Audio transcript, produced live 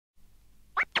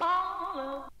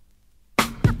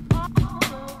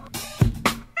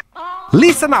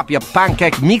Listen up, you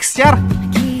pancake mixture.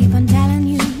 Keep on telling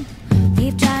you,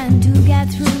 keep trying to get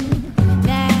through.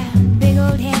 That big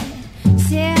old head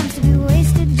seems to be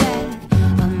wasted breath.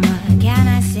 What can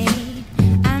I say?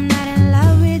 I'm not in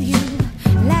love with you.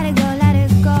 Let it go,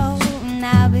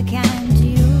 now be kind to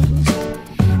you.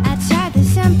 I tried the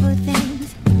simple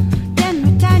things, didn't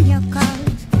return your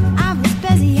calls. I was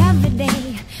busy every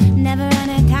day, never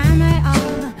any time at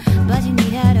all. But you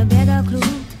needed a bigger clue.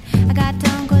 I got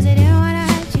tongue cause it didn't wanna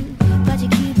hurt you, but you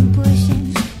keep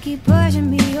pushing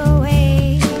me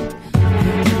away. You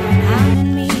keep on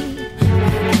hounding me, you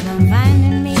keep on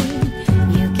finding me,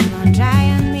 you keep on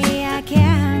trying me, I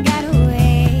can't get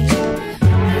away. You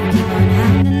keep on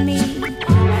hounding me, you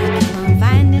keep on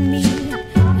finding me,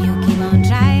 you keep on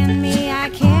trying me, I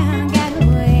can't get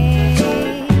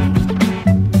away.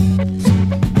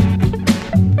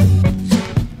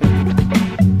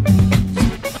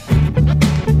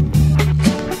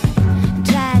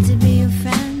 Tried to be your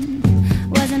friend,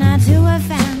 wasn't I to a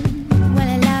fan? Well,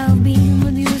 I love being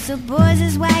with you, suppose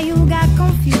is why you got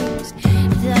confused.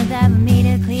 Thought that made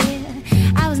it clear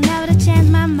I was never to change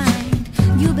my mind.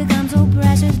 You become so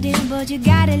precious, dear, but you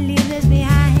gotta leave this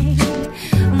behind.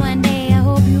 One day I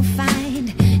hope you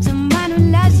find someone who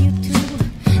loves you too,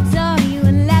 so you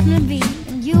will let me be,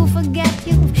 and you forget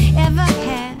you ever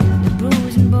had a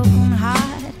bruised and broken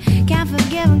heart. Can't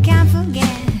forgive and can't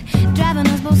forget, driving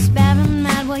us both sparing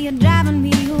mad while you're driving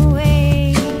me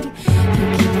away. You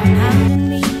keep on hounding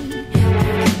me, you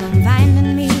keep on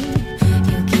finding me,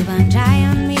 you keep on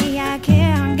trying me, I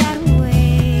can't get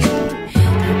away. You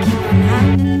keep on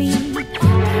hounding me, you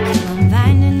keep on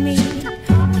finding me, you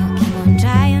keep on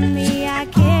trying me, I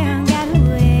can't get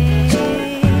away.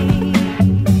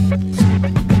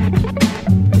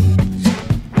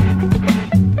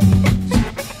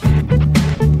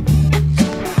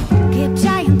 Keep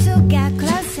trying to get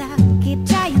closer, keep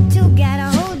trying to get a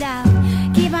hold of.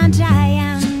 Keep on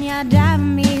trying, you're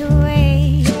driving me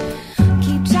away.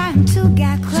 Keep trying to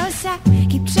get closer,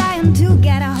 keep trying to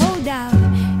get a hold of.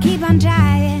 Keep on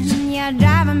trying, you're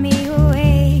driving me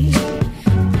away.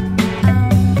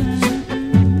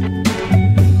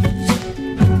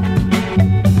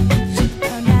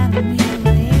 You're driving me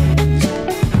away.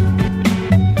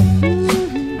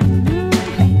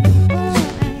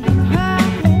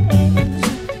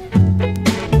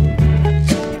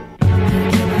 You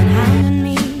keep on hounding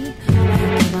me, you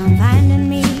keep on finding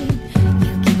me,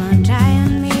 you keep on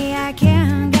trying me, I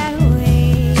can't get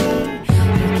away.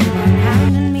 You keep on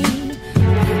hounding me, you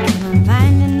keep on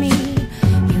finding me,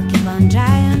 you keep on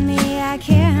trying me, I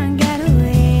can't get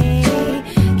away.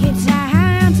 Keep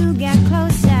trying to get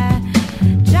closer,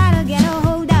 try to get a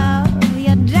hold of.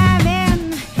 You're driving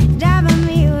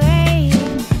me away.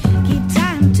 Keep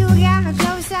trying to get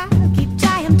closer, keep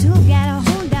trying to get a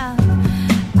hold of.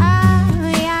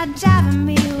 Oh, you're driving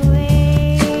me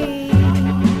away.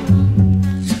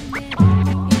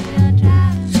 You're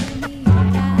driving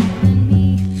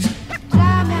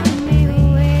me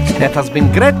away. That has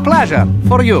been great pleasure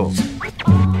for you.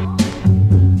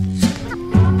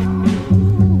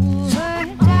 You're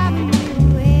driving me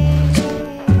away.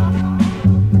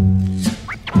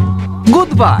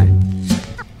 Goodbye.